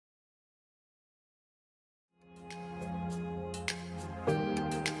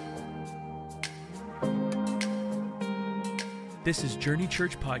This is Journey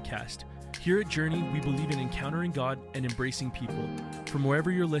Church Podcast. Here at Journey, we believe in encountering God and embracing people. From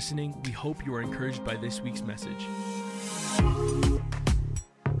wherever you're listening, we hope you are encouraged by this week's message.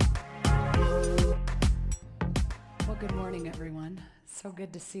 Well, good morning, everyone. So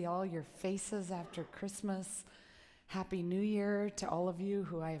good to see all your faces after Christmas. Happy New Year to all of you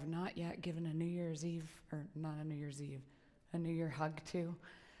who I have not yet given a New Year's Eve, or not a New Year's Eve, a New Year hug to.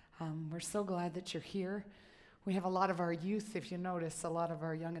 We're so glad that you're here. We have a lot of our youth, if you notice, a lot of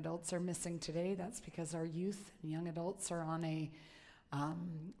our young adults are missing today. That's because our youth and young adults are on a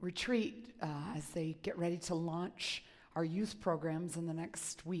retreat as they get ready to launch our youth programs in the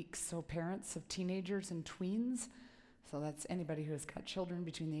next week. So parents of teenagers and tweens, so that's anybody who has got children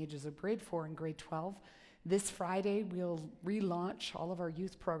between the ages of grade 4 and grade 12. This Friday, we'll relaunch all of our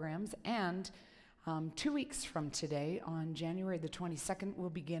youth programs, and 2 weeks from today, on January the 22nd, we'll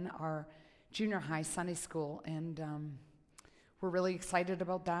begin our junior high Sunday school, and we're really excited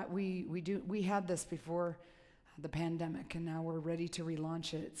about that. We had this before the pandemic, and now we're ready to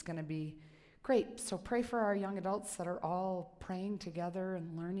relaunch it. It's going to be great. So pray for our young adults that are all praying together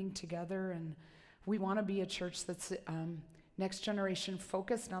and learning together, and we want to be a church that's next generation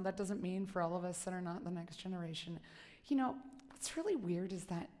focused. Now, that doesn't mean for all of us that are not the next generation. You know, what's really weird is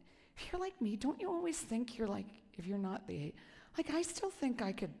that if you're like me, don't you always think you're like, if you're not the, like, I still think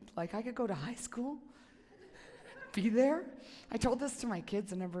I could go to high school, be there. I told this to my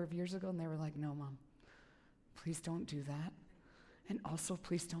kids a number of years ago, and they were like, no, Mom, please don't do that. And also,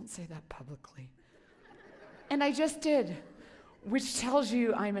 please don't say that publicly. And I just did, which tells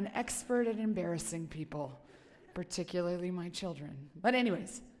you I'm an expert at embarrassing people, particularly my children. But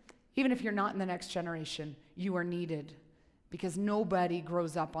anyways, even if you're not in the next generation, you are needed, because nobody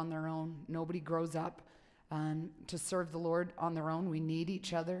grows up on their own. Nobody grows up to serve the Lord on their own. We need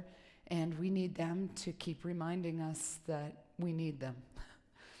each other, and we need them to keep reminding us that we need them,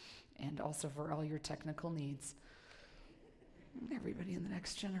 and also for all your technical needs. Everybody in the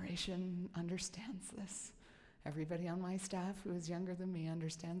next generation understands this. Everybody on my staff who is younger than me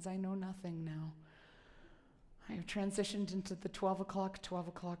understands I know nothing now. I have transitioned into the 12 o'clock.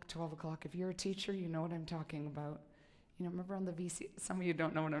 If you're a teacher, you know what I'm talking about. You know, remember on the some of you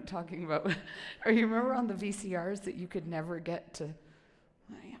don't know what I'm talking about. Or you remember on the VCRs that you could never get to?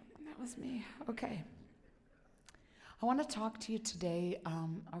 Oh, yeah, that was me. Okay. I want to talk to you today.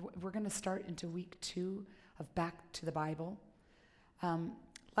 We're going to start into week 2 of Back to the Bible.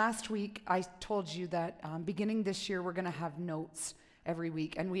 Last week, I told you that beginning this year, we're going to have notes every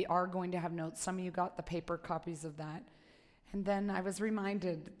week, and we are going to have notes. Some of you got the paper copies of that. And then I was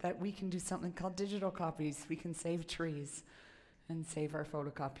reminded that we can do something called digital copies. We can save trees and save our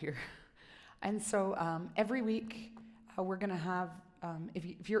photocopier. And so every week we're going to have,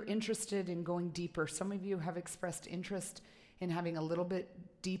 if you're interested in going deeper, some of you have expressed interest in having a little bit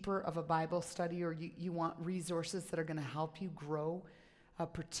deeper of a Bible study, or you want resources that are going to help you grow,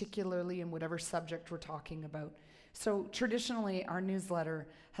 particularly in whatever subject we're talking about. So traditionally, our newsletter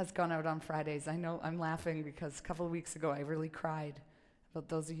has gone out on Fridays. I know I'm laughing because a couple of weeks ago, I really cried about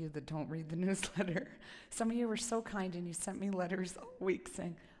those of you that don't read the newsletter. Some of you were so kind, and you sent me letters all week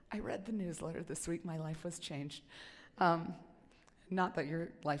saying, I read the newsletter this week, my life was changed. Not that your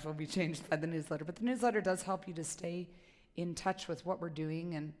life will be changed by the newsletter, but the newsletter does help you to stay in touch with what we're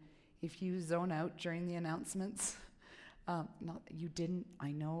doing. And if you zone out during the announcements, not that you didn't,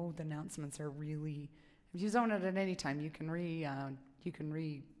 I know the announcements are really, if you zone out at any time, you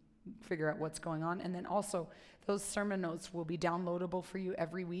can figure out what's going on. And then also, those sermon notes will be downloadable for you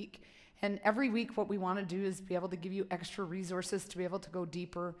every week. And every week, what we want to do is be able to give you extra resources to be able to go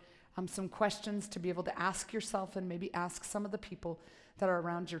deeper, some questions to be able to ask yourself, and maybe ask some of the people that are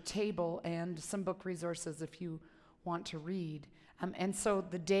around your table, and some book resources if you want to read. And so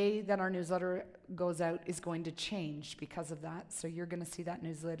the day that our newsletter goes out is going to change because of that. So you're going to see that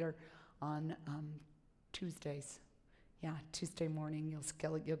newsletter on Tuesdays. Yeah, Tuesday morning, you'll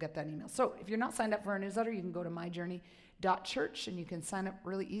get that email. So if you're not signed up for our newsletter, you can go to myjourney.church, and you can sign up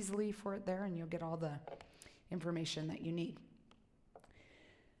really easily for it there, and you'll get all the information that you need.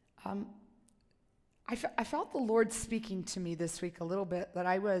 I felt the Lord speaking to me this week a little bit, that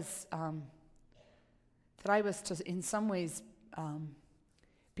I was to, in some ways,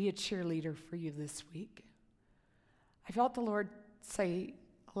 be a cheerleader for you this week. I felt the Lord say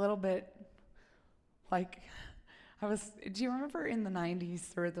a little bit, like, do you remember in the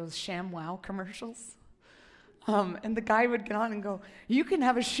 90s there were those ShamWow commercials? And the guy would get on and go, you can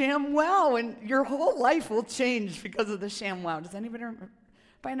have a ShamWow and your whole life will change because of the ShamWow. Does anybody remember?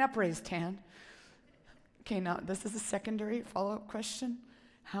 By an upraised hand. Okay, now this is a secondary follow-up question.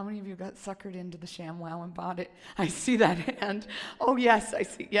 How many of you got suckered into the ShamWow and bought it? I see that hand. Oh, yes, I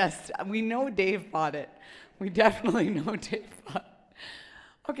see. Yes, we know Dave bought it. We definitely know Dave bought it.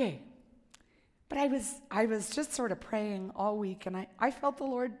 Okay. But I was just sort of praying all week, and I felt the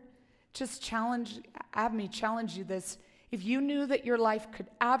Lord just have me challenge you this. If you knew that your life could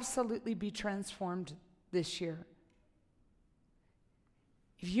absolutely be transformed this year,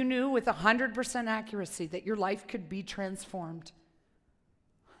 if you knew with 100% accuracy that your life could be transformed,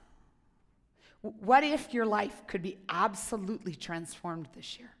 what if your life could be absolutely transformed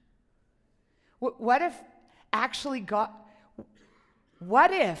this year? What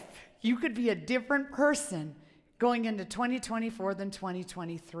if you could be a different person going into 2024 than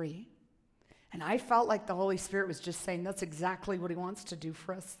 2023? And I felt like the Holy Spirit was just saying that's exactly what he wants to do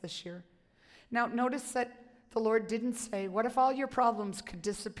for us this year. Now, notice that the Lord didn't say, what if all your problems could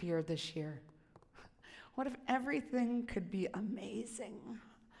disappear this year? What if everything could be amazing?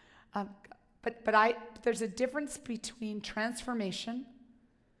 But there's a difference between transformation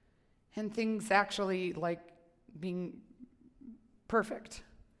and things actually like being perfect.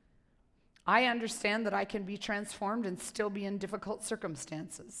 I understand that I can be transformed and still be in difficult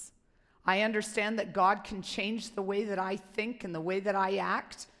circumstances. I understand that God can change the way that I think and the way that I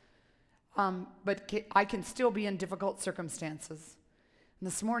act, but I can still be in difficult circumstances. And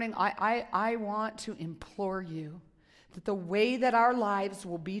this morning, I want to implore you that the way that our lives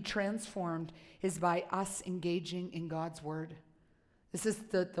will be transformed is by us engaging in God's word. This is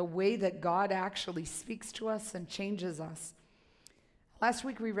the way that God actually speaks to us and changes us. Last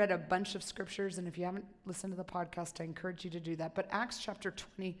week we read a bunch of scriptures, and if you haven't listened to the podcast, I encourage you to do that. But Acts chapter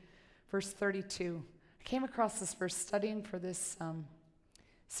 20, verse 32, I came across this verse studying for this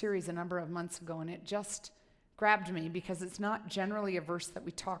series a number of months ago, and it just grabbed me because it's not generally a verse that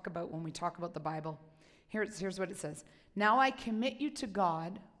we talk about when we talk about the Bible. Here's what it says. Now I commit you to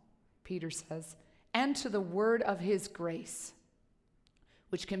God, Peter says, and to the word of his grace,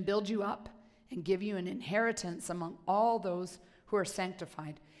 which can build you up and give you an inheritance among all those who are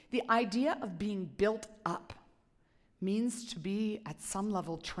sanctified. The idea of being built up means to be at some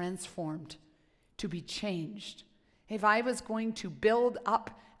level transformed, to be changed. If I was going to build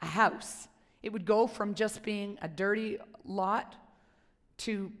up a house, it would go from just being a dirty lot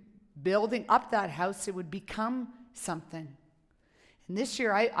to building up that house. It would become something. And this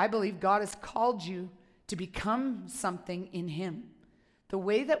year, I believe God has called you to become something in him. The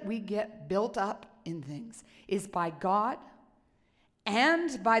way that we get built up in things is by God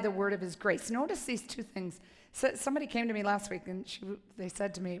and by the word of his grace. Notice these two things. So somebody came to me last week and they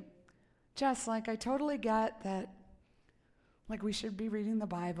said to me, Jess, I totally get that, we should be reading the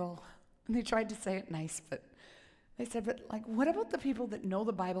Bible. And they tried to say it nice, but they said, but what about the people that know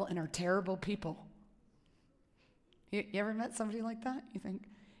the Bible and are terrible people? You ever met somebody like that? You think,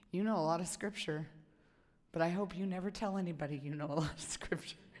 you know a lot of scripture, but I hope you never tell anybody you know a lot of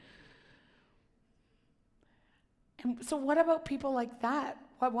scripture. And so what about people like that?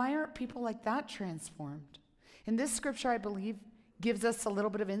 Why aren't people like that transformed? And this scripture, I believe, gives us a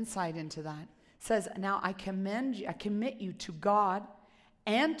little bit of insight into that. It says, now I commit you to God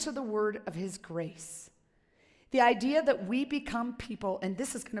and to the word of his grace. The idea that we become people, and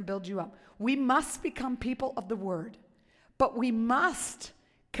this is going to build you up, we must become people of the word, but we must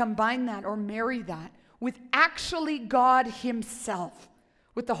combine that or marry that with actually God himself,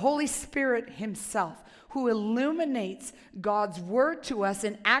 with the Holy Spirit himself, who illuminates God's word to us,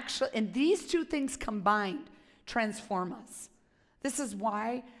 and these two things combined transform us. This is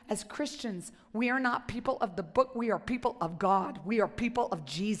why, as Christians, we are not people of the book, we are people of God. We are people of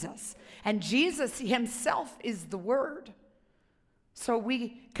Jesus. And Jesus himself is the word. So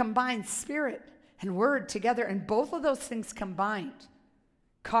we combine spirit and word together, and both of those things combined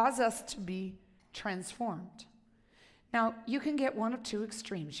cause us to be transformed. Now, you can get one of two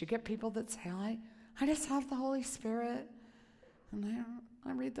extremes. You get people that say, I just have the Holy Spirit, and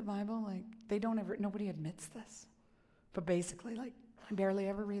I read the Bible. Nobody admits this. But basically, I barely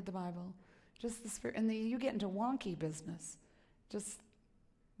ever read the Bible. Just the Spirit. And you get into wonky business. Just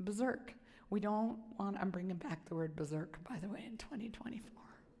berserk. I'm bringing back the word berserk, by the way, in 2024.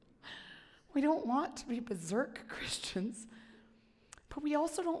 We don't want to be berserk Christians. But we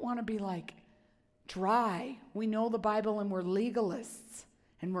also don't want to be dry. We know the Bible and we're legalists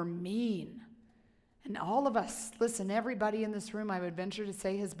and we're mean. And all of us, listen, everybody in this room, I would venture to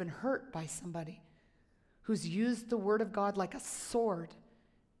say, has been hurt by somebody who's used the word of God like a sword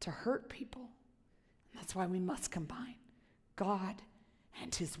to hurt people. And that's why we must combine God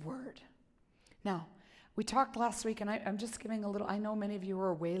and his word. Now, we talked last week, and I'm just giving a little, I know many of you were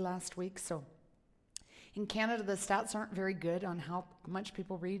away last week, so In Canada, the stats aren't very good on how much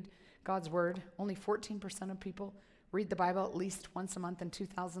people read God's word. Only 14% of people read the Bible at least once a month in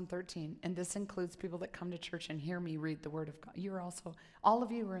 2013. And this includes people that come to church and hear me read the word of God. You're also, all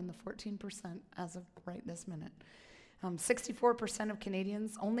of you are in the 14% as of right this minute. 64% of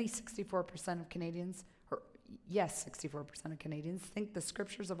Canadians, only 64% of Canadians, or yes, 64% of Canadians think the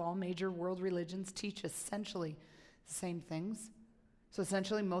scriptures of all major world religions teach essentially the same things. So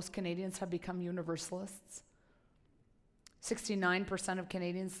essentially, most Canadians have become universalists. 69% of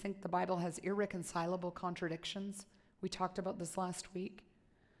Canadians think the Bible has irreconcilable contradictions. We talked about this last week.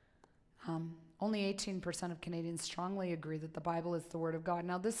 Only 18% of Canadians strongly agree that the Bible is the Word of God.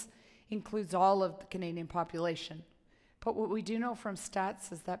 Now, this includes all of the Canadian population. But what we do know from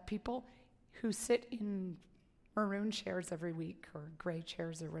stats is that people who sit in maroon chairs every week, or gray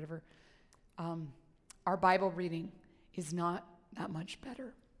chairs or whatever, our Bible reading is not that much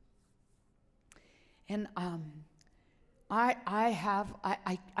better. And I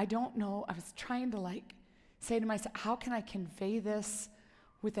don't know, I was trying to say to myself, how can I convey this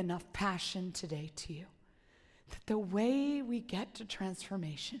with enough passion today to you? That the way we get to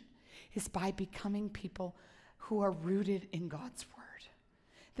transformation is by becoming people who are rooted in God's word.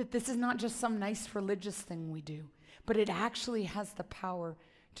 That this is not just some nice religious thing we do, but it actually has the power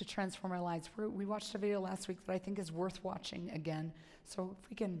to transform our lives. We watched a video last week that I think is worth watching again. So if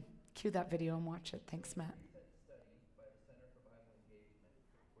we can cue that video and watch it. Thanks, Matt. Study by the Center for Bible Engagement,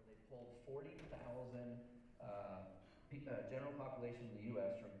 where they pulled 40,000 general population in the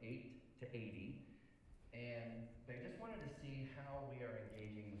U.S. from 8 to 80, and they just wanted to see how we are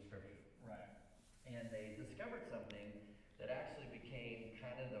engaging with Scripture. Right. And they discovered something that actually became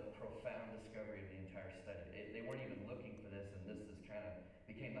kind of the profound discovery of the entire study. They weren't even looking for this, and this is kind of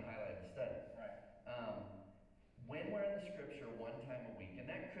became the highlight of the study. Right. When we're in the Scripture one time a week, and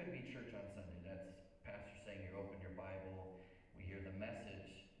that could be church on Sunday. That's pastor saying you open your Bible, we hear the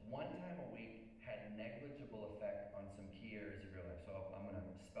message. One time a week had negligible effect on some key areas of your life. So I'm going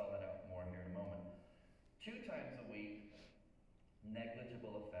to spell that out more here in a moment. 2 times a week,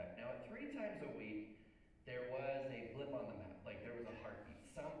 negligible effect. Now at 3 times a week, there was a blip on the map. Like there was a heartbeat.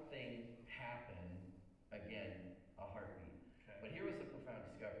 Something happened. Again, a heartbeat. Okay. But here was the profound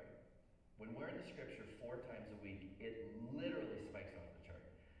discovery. When we're in the Scripture 4 times a week, it literally spikes off the chart.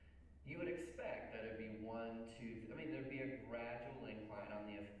 You would expect that it'd be 1, 2, there'd be a gradual incline on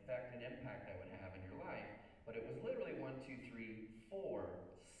the effect and impact that would have in your life, but it was literally 1, 2, 3, 4,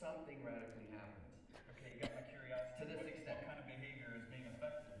 something radically happens. Okay, you got my curiosity. To this extent. What kind of behavior is being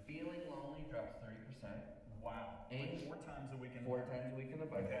affected? Feeling lonely drops 30%. Wow. Like 4 times a week in 4 times a week in the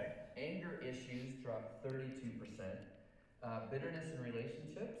Bible. Okay. Anger issues drop 32%. Bitterness in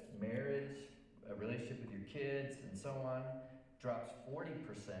relationships, marriage, a relationship with your kids, and so on, drops 40%.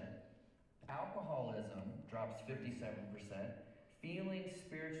 Alcoholism drops 57%. Feeling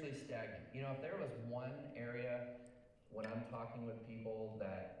spiritually stagnant. You know, if there was one area when I'm talking with people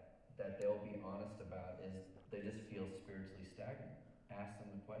that they'll be honest about is they just feel spiritually stagnant. Ask them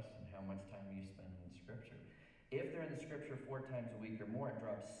the question, how much time are you spending in Scripture? If they're in the Scripture 4 times a week or more, it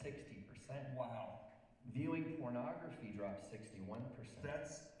drops 60%. Wow. Viewing pornography drops 61%.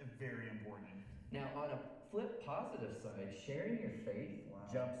 That's very important. Now, on a flip positive side, sharing your faith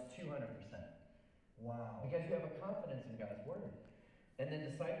jumps 200%. Wow. Because you have a confidence in God's Word. And then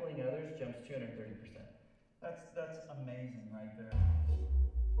discipling others jumps 230%. That's amazing right there.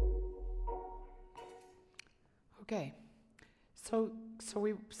 Okay. So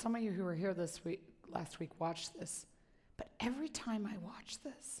some of you who were here last week watched this. But every time I watch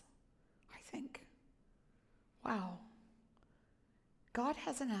this, I think, wow, God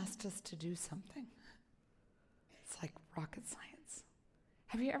hasn't asked us to do something. It's like rocket science.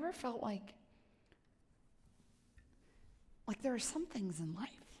 Have you ever felt like there are some things in life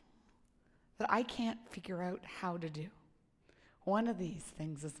that I can't figure out how to do? One of these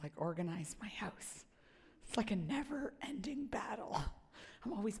things is like organize my house. It's like a never-ending battle.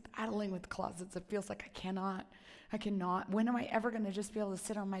 I'm always battling with closets. It feels like I cannot. When am I ever going to just be able to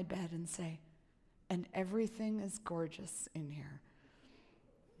sit on my bed and say, and everything is gorgeous in here?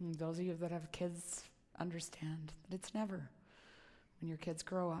 And those of you that have kids understand that it's never. When your kids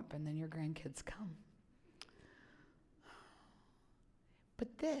grow up and then your grandkids come.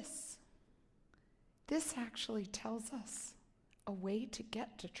 But this actually tells us a way to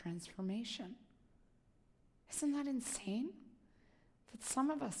get to transformation. Isn't that insane? That some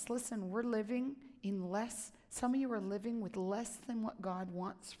of us, listen, we're living in less, some of you are living with less than what God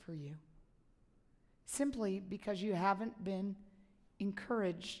wants for you. Simply because you haven't been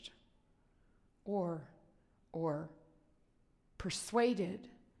encouraged or persuaded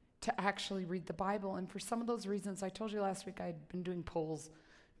to actually read the Bible. And for some of those reasons, I told you last week I'd been doing polls.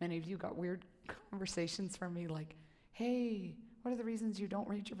 Many of you got weird conversations from me like, hey, what are the reasons you don't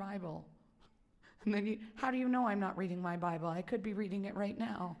read your Bible? And then how do you know I'm not reading my Bible? I could be reading it right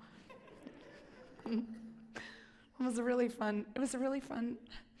now. It was a really fun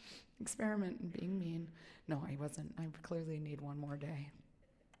experiment in being mean. No, I wasn't. I clearly need one more day.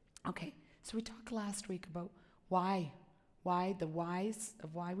 Okay, so we talked last week about why, the whys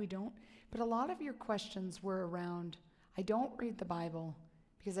of why we don't. But a lot of your questions were around, I don't read the Bible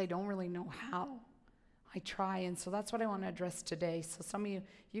because I don't really know how. I try, and so that's what I want to address today. So some of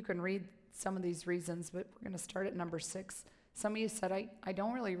you can read some of these reasons, but we're going to start at number 6. Some of you said, I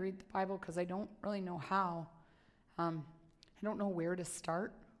don't really read the Bible because I don't really know how. I don't know where to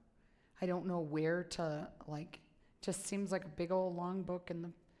start. I don't know where to, just seems like a big old long book,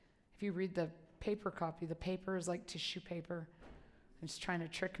 and if you read the paper copy, the paper is like tissue paper. It's trying to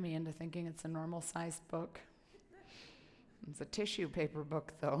trick me into thinking it's a normal-sized book. It's a tissue paper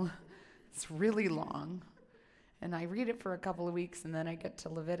book, though. It's really long. And I read it for a couple of weeks, and then I get to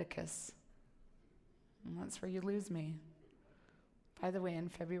Leviticus. And that's where you lose me. By the way, in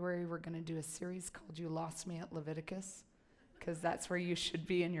February, we're going to do a series called You Lost Me at Leviticus, because that's where you should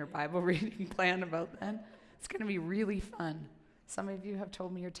be in your Bible reading plan about that. It's going to be really fun. Some of you have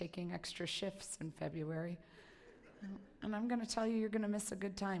told me you're taking extra shifts in February. And I'm going to tell you, you're going to miss a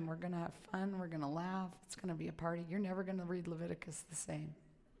good time. We're going to have fun. We're going to laugh. It's going to be a party. You're never going to read Leviticus the same.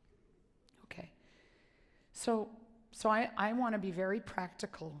 Okay. So I want to be very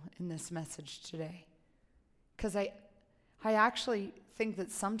practical in this message today, because I actually think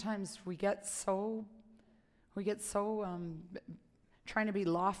that sometimes we get so trying to be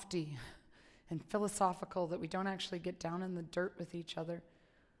lofty and philosophical that we don't actually get down in the dirt with each other.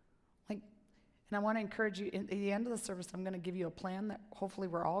 And I want to encourage you, at the end of the service, I'm going to give you a plan that hopefully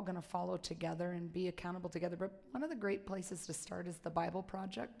we're all going to follow together and be accountable together. But one of the great places to start is the Bible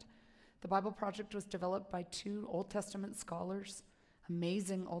Project. The Bible Project was developed by 2 Old Testament scholars,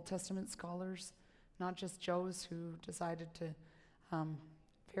 amazing Old Testament scholars, not just Joe's, who decided to,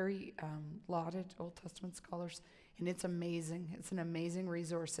 very lauded Old Testament scholars. And it's amazing. It's an amazing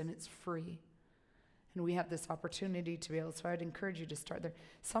resource, and it's free. And we have this opportunity to be able, so I'd encourage you to start there.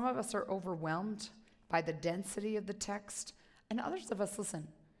 Some of us are overwhelmed by the density of the text, and others of us, listen,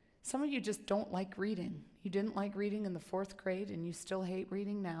 some of you just don't like reading. You didn't like reading in the 4th grade, and you still hate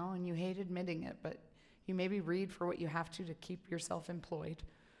reading now, and you hate admitting it, but you maybe read for what you have to keep yourself employed.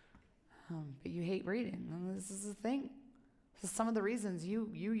 But you hate reading, and this is the thing. This is some of the reasons you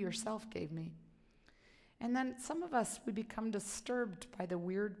yourself gave me. And then some of us, we become disturbed by the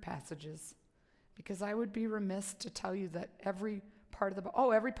weird passages, because I would be remiss to tell you that every part of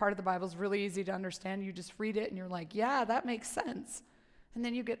the Bible is really easy to understand. You just read it and you're like, yeah, that makes sense. And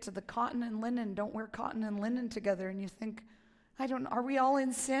then you get to the cotton and linen, don't wear cotton and linen together, and you think, are we all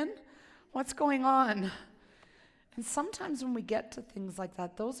in sin? What's going on? And sometimes when we get to things like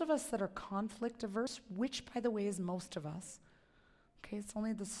that, those of us that are conflict averse, which by the way is most of us, okay, it's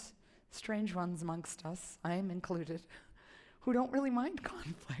only the strange ones amongst us, I am included, who don't really mind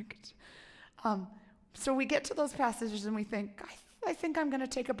conflict. So we get to those passages and we think, I think I'm going to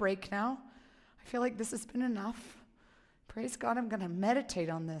take a break now. I feel like this has been enough. Praise God, I'm going to meditate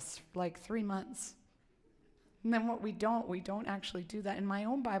on this for like 3 months. And then we don't actually do that. In my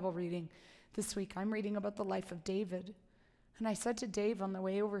own Bible reading this week, I'm reading about the life of David. And I said to Dave on the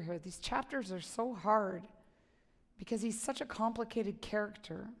way over here, these chapters are so hard because he's such a complicated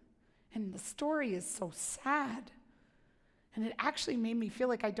character. And the story is so sad. And it actually made me feel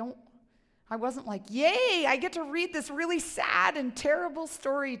like I wasn't like, yay, I get to read this really sad and terrible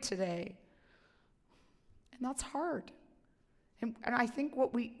story today. And that's hard. And I think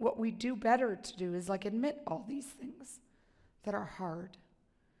what we do better to do is admit all these things that are hard.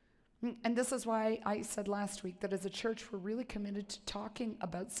 And this is why I said last week that as a church, we're really committed to talking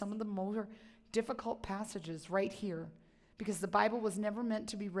about some of the more difficult passages right here, because the Bible was never meant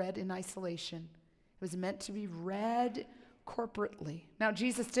to be read in isolation. It was meant to be read corporately. Now,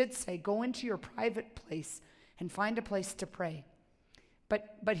 Jesus did say, go into your private place and find a place to pray.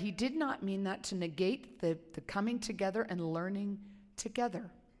 But he did not mean that to negate the coming together and learning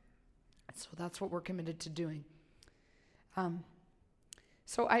together. So that's what we're committed to doing.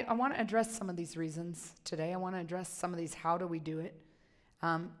 So I want to address some of these reasons today. I want to address some of these, how do we do it?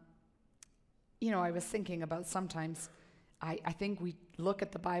 I was thinking about sometimes, I think we look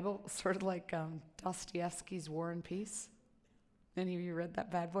at the Bible sort of like Dostoevsky's War and Peace. Any of you read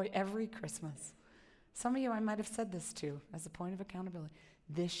that bad boy? Every Christmas. Some of you I might have said this to as a point of accountability.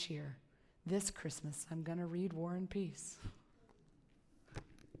 This year, this Christmas, I'm going to read War and Peace.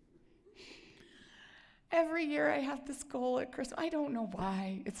 Every year I have this goal at Christmas. I don't know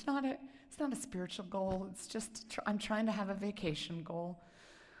why. It's not a spiritual goal. It's just I'm trying to have a vacation goal.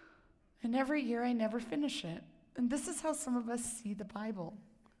 And every year I never finish it. And this is how some of us see the Bible.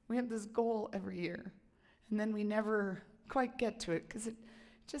 We have this goal every year, and then we never quite get to it because it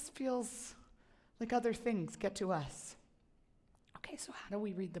just feels like other things get to us. Okay, so how do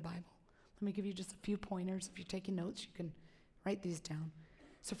we read the Bible? Let me give you just a few pointers. If you're taking notes, you can write these down.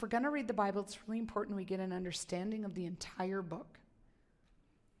 So if we're going to read the Bible, it's really important we get an understanding of the entire book.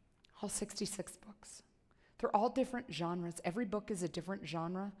 All 66 books. They're all different genres. Every book is a different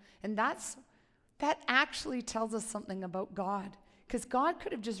genre. And that actually tells us something about God. Because God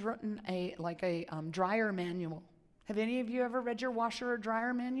could have just written a dryer manual. Have any of you ever read your washer or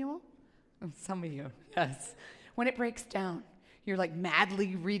dryer manual? Some of you, yes. When it breaks down, you're like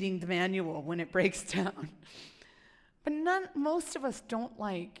madly reading the manual when it breaks down. But most of us don't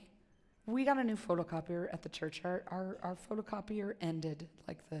like. We got a new photocopier at the church. Our photocopier ended,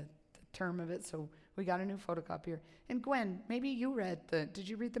 like the term of it, so we got a new photocopier. And Gwen, maybe you did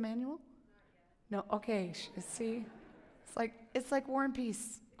you read the manual? No, okay, see? It's like War and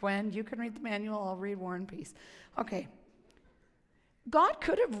Peace. Gwen, you can read the manual, I'll read War and Peace. Okay. God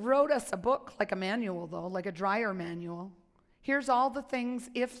could have wrote us a book like a manual, though, like a dryer manual. Here's all the things,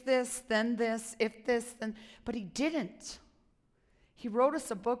 if this, then this, if this, then... But he didn't. He wrote us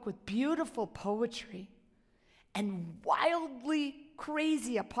a book with beautiful poetry and wildly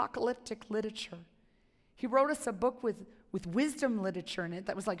crazy apocalyptic literature. He wrote us a book with wisdom literature in it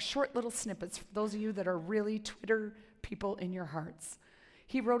that was like short little snippets for those of you that are really Twitter people in your hearts.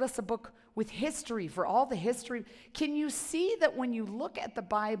 He wrote us a book with history for all the history. Can you see that when you look at the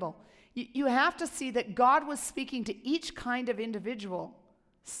Bible, you have to see that God was speaking to each kind of individual.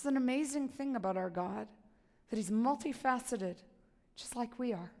 This is an amazing thing about our God, that he's multifaceted, just like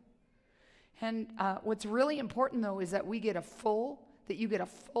we are. And what's really important, though, is that you get a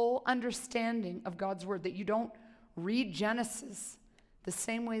full understanding of God's word, that you don't read Genesis the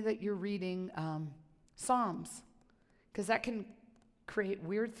same way that you're reading Psalms, because that can create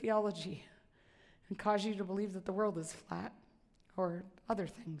weird theology and cause you to believe that the world is flat or other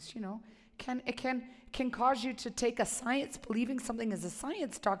things, It can cause you to take believing something is a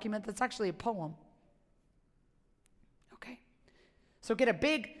science document that's actually a poem. Okay. So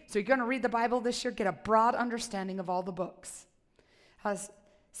you're going to read the Bible this year, get a broad understanding of all the books.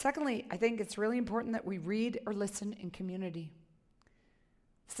 Secondly, I think it's really important that we read or listen in community.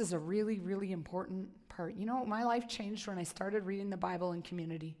 This is a really, really important part. My life changed when I started reading the Bible in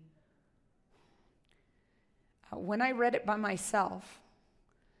community. When I read it by myself,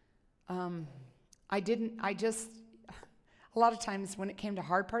 a lot of times when it came to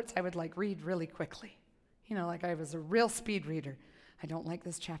hard parts, I would read really quickly. I was a real speed reader. I don't like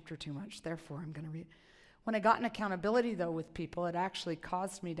this chapter too much, therefore I'm going to read. When I got in accountability, though, with people, it actually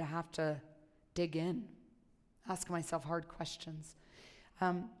caused me to have to dig in, ask myself hard questions.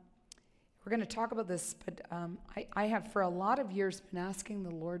 We're going to talk about this, but I have for a lot of years been asking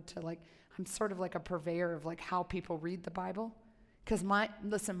the Lord to I'm sort of like a purveyor of how people read the Bible. Because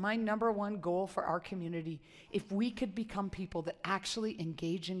my number one goal for our community, if we could become people that actually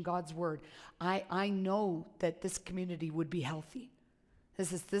engage in God's word, I know that this community would be healthy.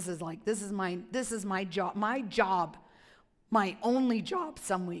 This is my job. My only job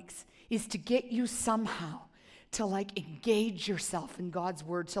some weeks is to get you somehow to engage yourself in God's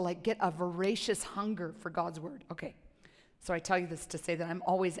word, to get a voracious hunger for God's word. Okay. So I tell you this to say that I'm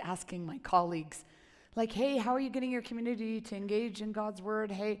always asking my colleagues, hey, how are you getting your community to engage in God's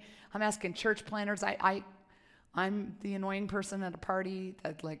word? Hey, I'm asking church planners. I'm the annoying person at a party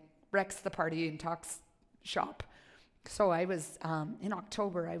that wrecks the party and talks shop. So I was, in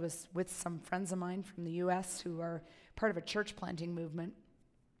October, I was with some friends of mine from the U.S. who are part of a church planting movement.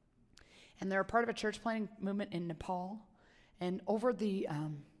 And they're a part of a church planting movement in Nepal. And over the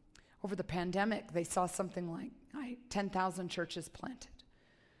pandemic, they saw something like 10,000 churches planted.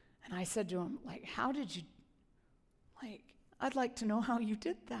 And I said to him, how did you, I'd like to know how you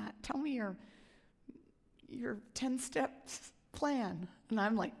did that. Tell me your 10-step plan. And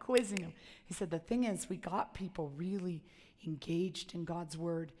I'm quizzing him. He said, the thing is, we got people really engaged in God's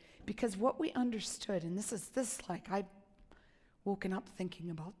word because what we understood, and I've woken up thinking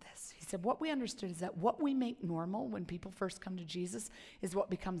about this. He said, what we understood is that what we make normal when people first come to Jesus is what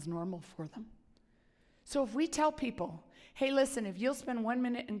becomes normal for them. So if we tell people, hey, listen, if you'll spend 1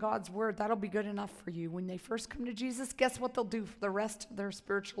 minute in God's word, that'll be good enough for you. When they first come to Jesus, guess what they'll do for the rest of their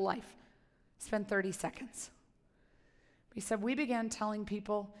spiritual life? Spend 30 seconds. He said, we began telling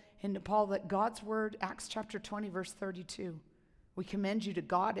people in Nepal that God's word, Acts chapter 20, verse 32, we commend you to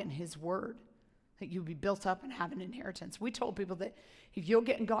God and his word. that you'll be built up and have an inheritance. We told people that if you'll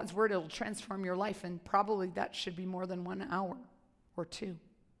get in God's word, it'll transform your life, and probably that should be more than 1 hour or 2.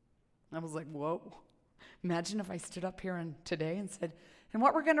 I was like, whoa. Imagine if I stood up here today and said, and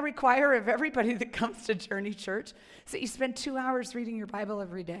what we're going to require of everybody that comes to Journey Church is that you spend 2 hours reading your Bible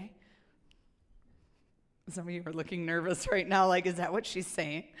every day. Some of you are looking nervous right now, like, is that what she's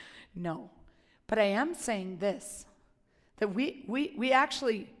saying? No. But I am saying this, that we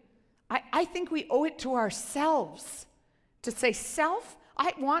actually, I think we owe it to ourselves to say, self,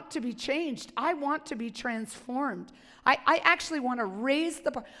 I want to be changed. I want to be transformed. I actually want to raise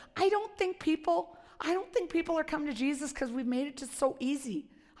the bar. I don't think people are coming to Jesus because we've made it just so easy.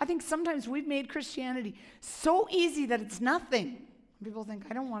 I think sometimes we've made Christianity so easy that it's nothing. People think,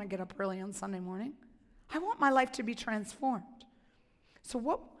 I don't want to get up early on Sunday morning. I want my life to be transformed. So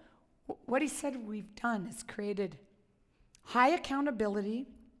what he said we've done is created high accountability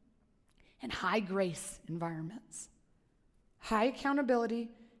and high grace environments. High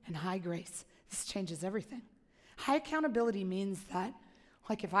accountability and high grace. This changes everything. High accountability means that,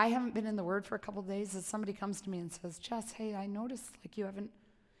 like, if I haven't been in the Word for a couple of days, if somebody comes to me and says, Jess, hey, I noticed like you haven't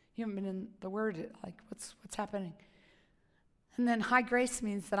been in the Word. Like, what's happening? And then high grace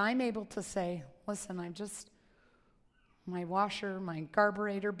means that I'm able to say, listen, my washer, my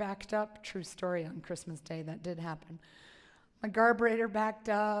carburetor backed up. True story, on Christmas Day, that did happen. My carburetor backed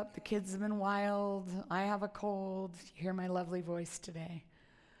up. The kids have been wild. I have a cold. You hear my lovely voice today.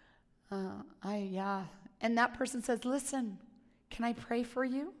 And that person says, listen, can I pray for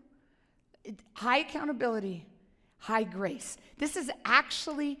you? High accountability, high grace. This is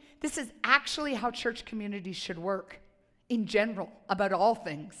actually how church communities should work in general, about all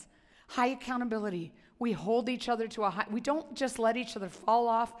things. High accountability. We hold each other to a high, we don't just let each other fall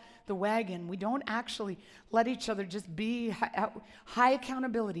off the wagon. We don't actually let each other just be high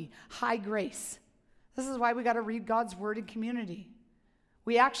accountability, high grace. This is why we got to read God's word in community.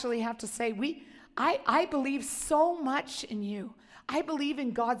 We actually have to say, I believe so much in you. I believe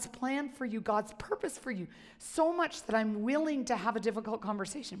in God's plan for you, God's purpose for you, so much that I'm willing to have a difficult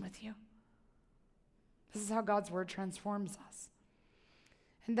conversation with you. This is how God's word transforms us.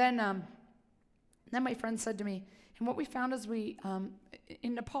 And then my friend said to me, and what we found is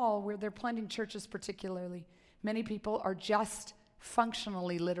in Nepal, where they're planting churches particularly, many people are just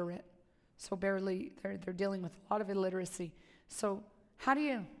functionally literate. So barely, they're dealing with a lot of illiteracy. So how do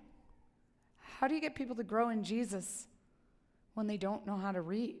you get people to grow in Jesus when they don't know how to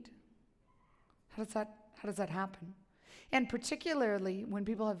read? How does that happen? And particularly when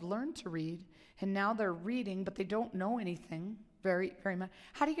people have learned to read and now they're reading but they don't know anything very, very much.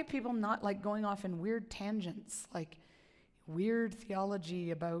 How do you get people not like going off in weird tangents, like weird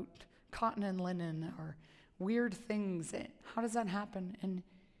theology about cotton and linen or weird things? How does that happen? And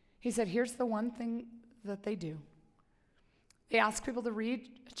he said, here's the one thing that they do. They ask people to read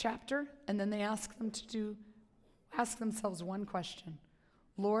a chapter, and then they ask themselves one question.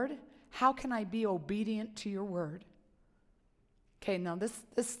 Lord, how can I be obedient to your word? Okay, now this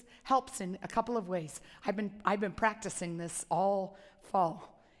helps in a couple of ways. I've been practicing this all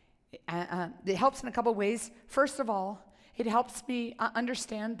fall. It helps in a couple of ways. First of all, it helps me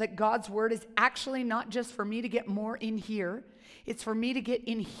understand that God's word is actually not just for me to get more in here. It's for me to get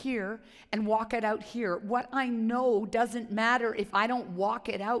in here and walk it out here. What I know doesn't matter if I don't walk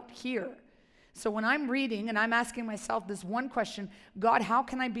it out here. So when I'm reading and I'm asking myself this one question, God, how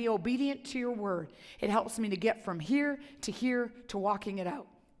can I be obedient to your word? It helps me to get from here to walking it out.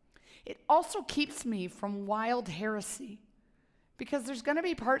 It also keeps me from wild heresy, because there's going to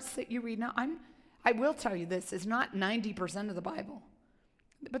be parts that you read. Now, I will tell you this is not 90% of the Bible,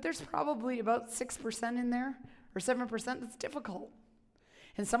 but there's probably about 6% in there or 7% that's difficult.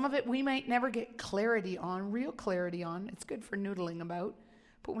 And some of it we might never get clarity on, real clarity on. It's good for noodling about,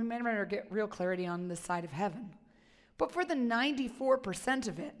 but we might never get real clarity on this side of heaven. But for the 94%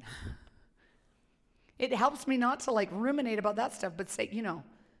 of it, it helps me not to like ruminate about that stuff, but say,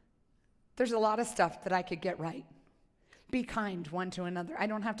 there's a lot of stuff that I could get right. Be kind one to another. I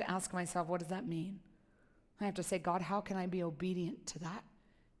don't have to ask myself, what does that mean? I have to say, God, how can I be obedient to that,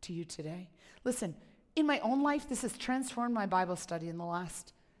 to you today? Listen, in my own life, this has transformed my Bible study in the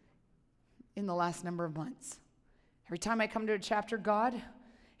last number of months. Every time I come to a chapter, God,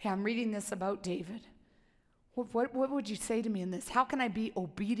 hey, I'm reading this about David. What would you say to me in this? How can I be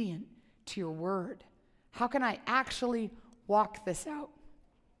obedient to your word? How can I actually walk this out?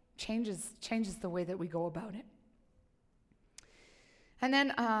 Changes the way that we go about it. And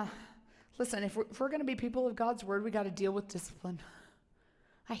then, listen, if we're going to be people of God's word, we got to deal with discipline.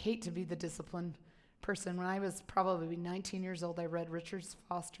 I hate to be the disciplined person. When I was probably 19 years old, I read Richard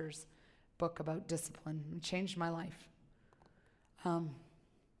Foster's book about discipline. It changed my life.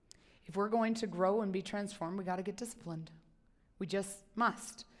 If we're going to grow and be transformed, we got to get disciplined. We just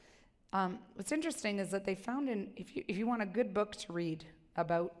must. What's interesting is that they found if you want a good book to read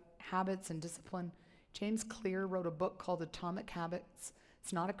about habits and discipline, James Clear wrote a book called Atomic Habits.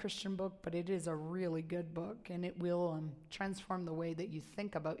 It's not a Christian book, but it is a really good book, and it will transform the way that you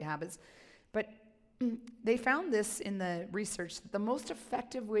think about habits. But they found this in the research, that the most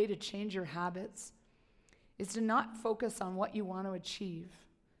effective way to change your habits is to not focus on what you want to achieve,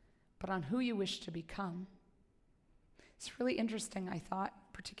 but on who you wish to become. It's really interesting, I thought,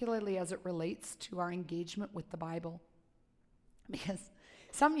 particularly as it relates to our engagement with the Bible. Because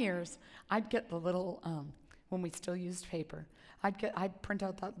some years, I'd get the little, when we still used paper, I'd print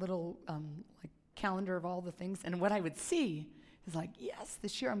out that little like calendar of all the things, and what I would see is like, yes,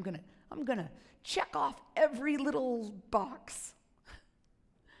 this year I'm gonna check off every little box.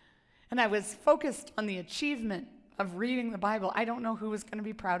 And I was focused on the achievement of reading the Bible. I don't know who was going to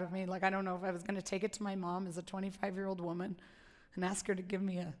be proud of me. Like, I don't know if I was going to take it to my mom as a 25-year-old woman and ask her to give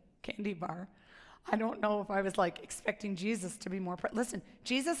me a candy bar. I don't know if I was like expecting Jesus to be more proud. Listen,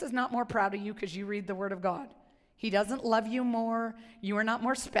 Jesus is not more proud of you because you read the Word of God. He doesn't love you more. You are not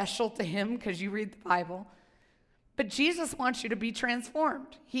more special to him because you read the Bible. But Jesus wants you to be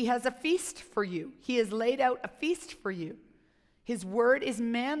transformed. He has a feast for you. He has laid out a feast for you. His word is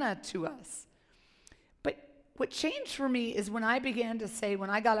manna to us. But what changed for me is when I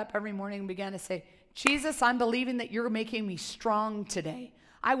got up every morning and began to say, Jesus, I'm believing that you're making me strong today.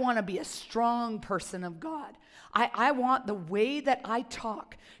 I want to be a strong person of God. I want the way that I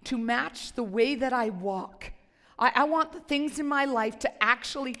talk to match the way that I walk. I want the things in my life to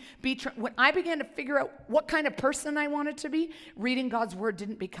actually be, when I began to figure out what kind of person I wanted to be, reading God's word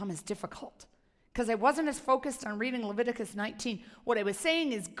didn't become as difficult. Because I wasn't as focused on reading Leviticus 19. What I was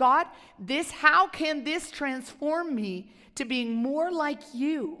saying is, God, how can this transform me to being more like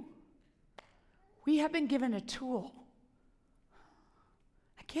you? We have been given a tool,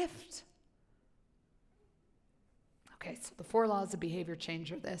 a gift. Okay, so the 4 laws of behavior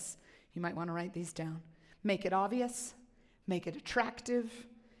change are this. You might want to write these down. Make it obvious, make it attractive,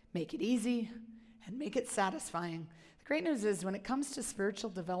 make it easy, and make it satisfying. The great news is when it comes to spiritual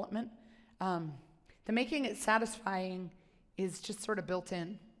development, the making it satisfying is just sort of built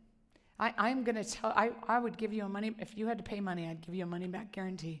in. I'm going to tell, I would give you if you had to pay money, I'd give you a money back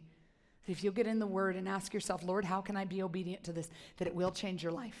guarantee. If you'll get in the Word and ask yourself, Lord, how can I be obedient to this? That it will change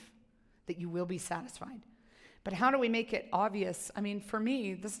your life, that you will be satisfied. But how do we make it obvious? For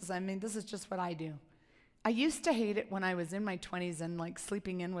me, this is just what I do. I used to hate it when I was in my 20s and like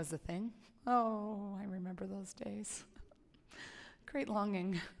sleeping in was a thing. Oh, I remember those days. Great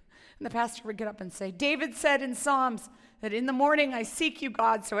longing. And the pastor would get up and say, David said in Psalms that in the morning I seek you,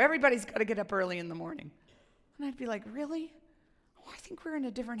 God, so everybody's got to get up early in the morning. And I'd be like, really? Oh, I think we're in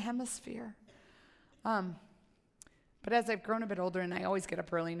a different hemisphere. But as I've grown a bit older, and I always get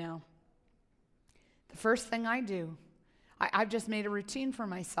up early now, the first thing I do, I've just made a routine for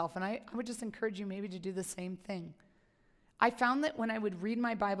myself, and I would just encourage you maybe to do the same thing. I found that when I would read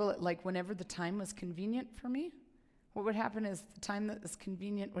my Bible at like whenever the time was convenient for me, what would happen is the time that was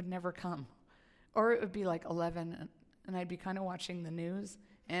convenient would never come. Or it would be like 11, and I'd be kind of watching the news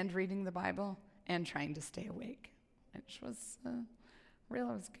and reading the Bible and trying to stay awake, which was real.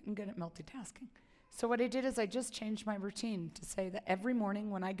 I was getting good at multitasking. So what I did is I just changed my routine to say that every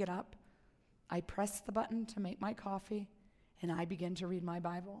morning when I get up, I press the button to make my coffee, and I begin to read my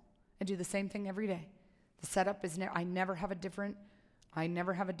Bible. I do the same thing every day. The setup is I never have a different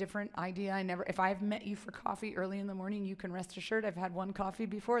idea. If I've met you for coffee early in the morning, you can rest assured I've had one coffee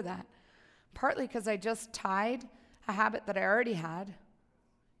before that. Partly because I just tied a habit that I already had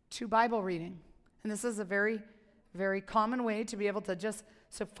to Bible reading. And this is a very, very common way to be able to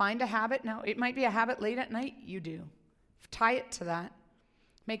so find a habit. Now, it might be a habit late at night, you do. Tie it to that.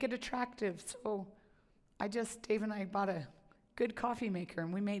 Make it attractive. So Dave and I bought a good coffee maker,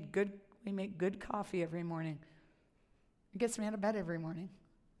 and we make good coffee every morning. It gets me out of bed every morning.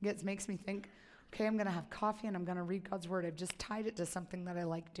 It makes me think, okay, I'm going to have coffee and I'm going to read God's word. I've just tied it to something that I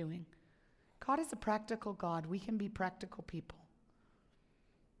like doing. God is a practical God. We can be practical people.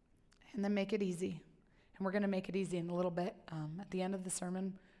 And then make it easy. And we're going to make it easy in a little bit. At the end of the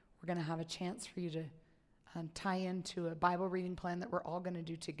sermon, we're going to have a chance for you to tie into a Bible reading plan that we're all going to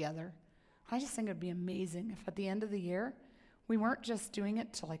do together. I just think it would be amazing if at the end of the year, we weren't just doing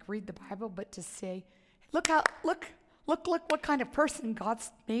it to like read the Bible, but to say, look what kind of person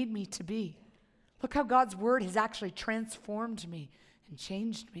God's made me to be. Look how God's word has actually transformed me and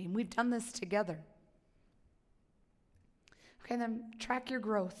changed me. And we've done this together. Okay, then track your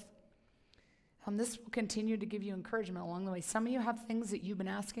growth. This will continue to give you encouragement along the way. Some of you have things that you've been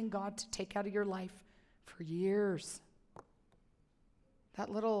asking God to take out of your life for years. That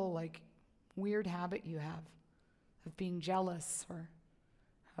little weird habit you have of being jealous or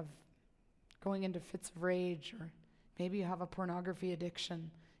of going into fits of rage, or maybe you have a pornography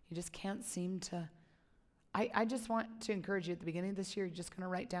addiction. You just can't seem to. I just want to encourage you at the beginning of this year, you're just going to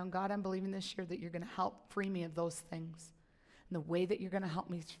write down, God, I'm believing this year that you're going to help free me of those things. And the way that you're going to help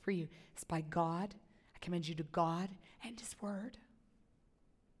me free you is by God. I commend you to God and His Word.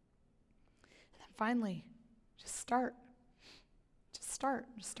 And then finally, just start. Just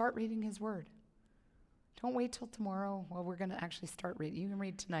start reading His Word. Don't wait till tomorrow. Well, we're going to actually start reading. You can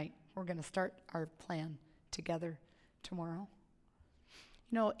read tonight. We're going to start our plan together tomorrow.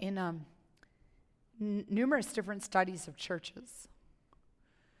 You know, in numerous different studies of churches,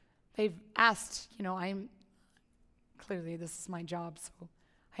 they've asked, clearly this is my job, so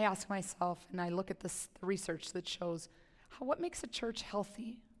I ask myself and I look at the research that shows what makes a church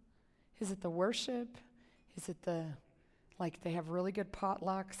healthy. Is it the worship? Is it they have really good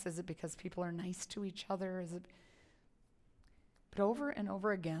potlucks? Is it because people are nice to each other? But over and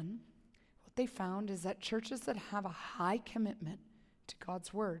over again, what they found is that churches that have a high commitment to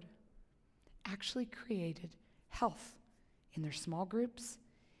God's Word actually created health in their small groups.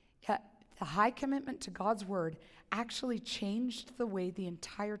 Yet the high commitment to God's Word actually changed the way the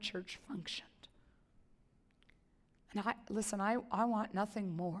entire church functioned. And I want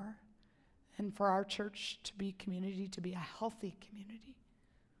nothing more than for our church to be community, to be a healthy community.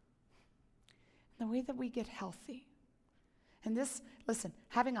 And the way that we get healthy. And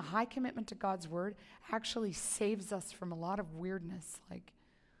having a high commitment to God's Word actually saves us from a lot of weirdness, like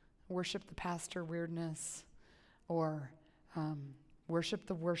worship the pastor weirdness, or worship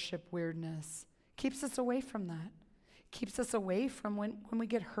the worship weirdness. Keeps us away from that. Keeps us away from when we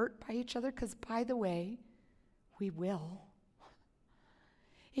get hurt by each other, because by the way, we will.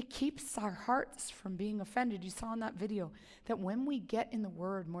 It keeps our hearts from being offended. You saw in that video that when we get in the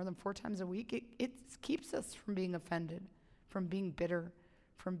Word more than 4 times a week, it keeps us from being offended, from being bitter,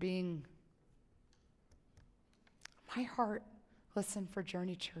 from being... My heart, for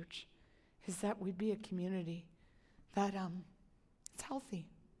Journey Church, is that we be a community that it's healthy.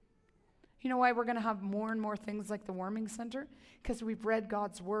 You know why we're going to have more and more things like the Warming Center? Because we've read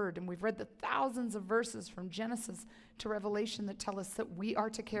God's Word, and we've read the thousands of verses from Genesis to Revelation that tell us that we are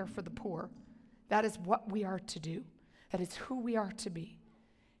to care for the poor. That is what we are to do. That is who we are to be.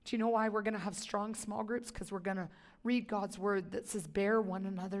 Do you know why we're going to have strong small groups? Because we're going to read God's Word that says, bear one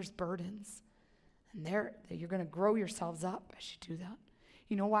another's burdens. And you're going to grow yourselves up as you do that.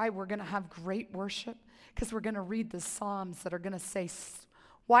 You know why we're going to have great worship? Because we're going to read the Psalms that are going to say,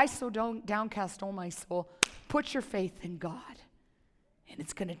 why so downcast, O my soul? Put your faith in God. And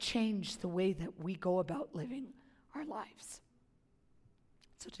it's going to change the way that we go about living our lives.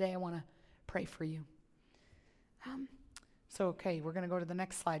 So today I want to pray for you. We're going to go to the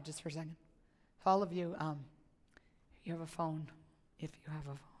next slide just for a second. For all of you, you have a phone, if you have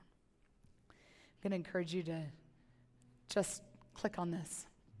a phone. I'm going to encourage you to just click on this.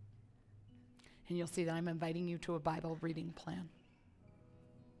 And you'll see that I'm inviting you to a Bible reading plan.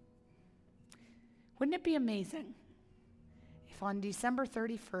 Wouldn't it be amazing if on December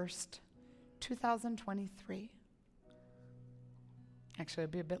 31st, 2023, actually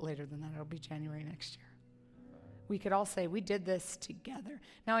it'll be a bit later than that, it'll be January next year, we could all say we did this together.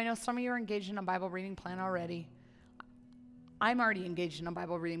 Now I know some of you are engaged in a Bible reading plan already. I'm already engaged in a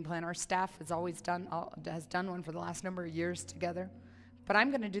Bible reading plan. Our staff has done one for the last number of years together. But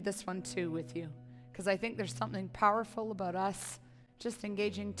I'm going to do this one too with you, because I think there's something powerful about us just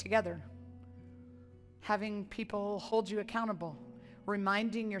engaging together. Having people hold you accountable,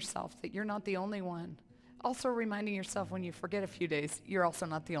 reminding yourself that you're not the only one. Also reminding yourself when you forget a few days, you're also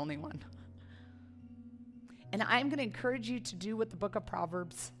not the only one. And I'm going to encourage you to do what the book of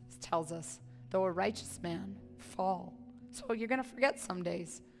Proverbs tells us. Though a righteous man fall. So you're going to forget some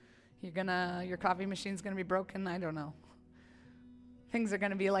days. Your coffee machine's going to be broken. I don't know. Things are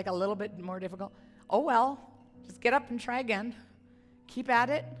going to be like a little bit more difficult. Oh well, just get up and try again. Keep at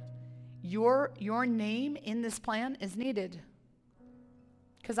it. Your name in this plan is needed,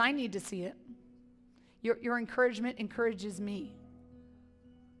 because I need to see it. Your encouragement encourages me.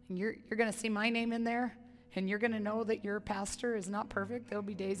 And you're going to see my name in there, and you're going to know that your pastor is not perfect. There'll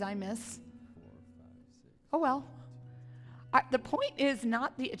be days I miss. Oh well. The point is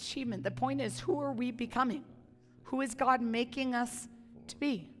not the achievement. The point is, who are we becoming? Who is God making us to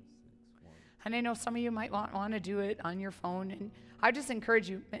be? And I know some of you might want to do it on your phone. And I just encourage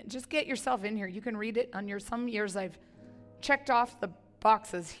you, just get yourself in here. You can read it on some years I've checked off the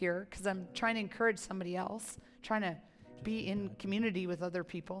boxes here because I'm trying to encourage somebody else, trying to be in community with other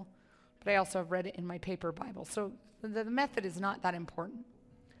people. But I also have read it in my paper Bible. So the method is not that important.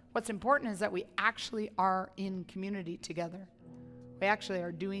 What's important is that we actually are in community together. We actually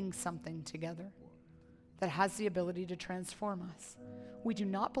are doing something together that has the ability to transform us. We do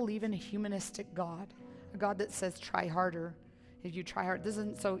not believe in a humanistic God, a God that says try harder. If you try hard, this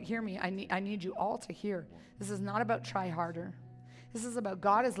isn't, so hear me, I need you all to hear. This is not about try harder. This is about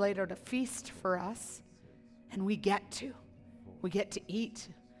God has laid out a feast for us, and we get to eat.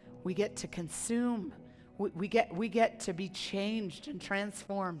 We get to consume. We get to be changed and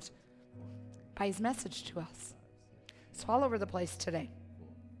transformed by his message to us. So all over the place today,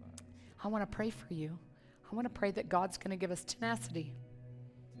 I want to pray for you. I want to pray that God's going to give us tenacity.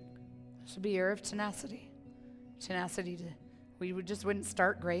 This will be a year of tenacity. We just wouldn't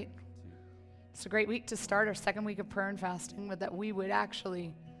start great. It's a great week to start our second week of prayer and fasting, but that we would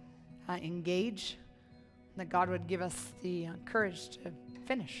actually engage, that God would give us the courage to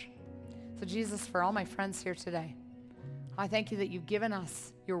finish. So Jesus, for all my friends here today, I thank you that you've given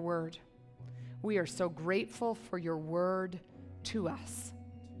us your word. We are so grateful for your word to us,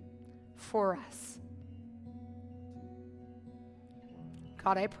 for us.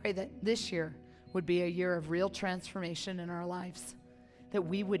 God, I pray that this year would be a year of real transformation in our lives, that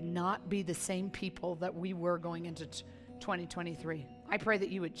we would not be the same people that we were going into 2023. I pray that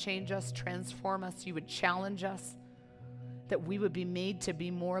you would change us, transform us, you would challenge us, that we would be made to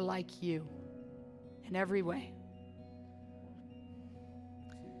be more like you in every way.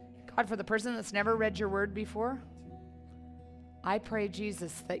 God, for the person that's never read your word before, I pray,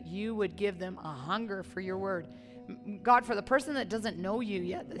 Jesus, that you would give them a hunger for your word. God, for the person that doesn't know you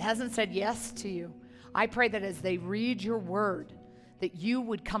yet, that hasn't said yes to you, I pray that as they read your word, that you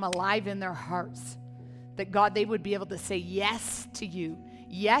would come alive in their hearts, that God, they would be able to say yes to you,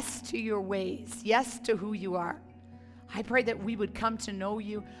 yes to your ways, yes to who you are. I pray that we would come to know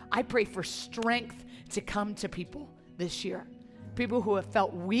you. I pray for strength to come to people this year, people who have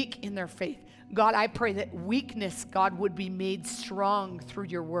felt weak in their faith. God, I pray that weakness, God, would be made strong through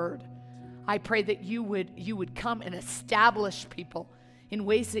your word. I pray that you would come and establish people in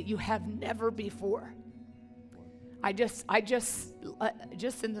ways that you have never before. Just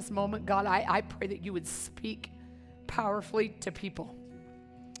in this moment, God, I pray that you would speak powerfully to people.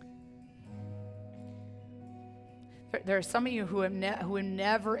 There are some of you who have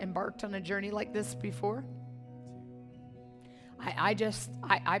never embarked on a journey like this before.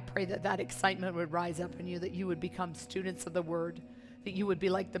 I pray that excitement would rise up in you, that you would become students of the word, that you would be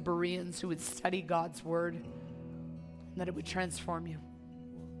like the Bereans who would study God's word, and that it would transform you.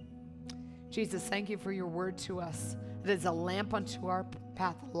 Jesus, thank you for your word to us. It is a lamp unto our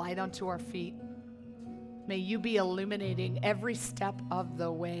path, a light unto our feet. May you be illuminating every step of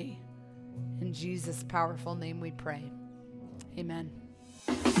the way. In Jesus' powerful name we pray. Amen.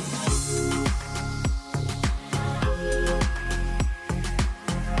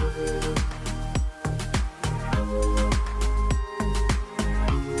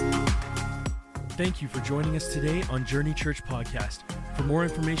 Thank you for joining us today on Journey Church Podcast. For more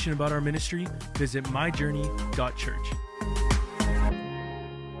information about our ministry, visit myjourney.church.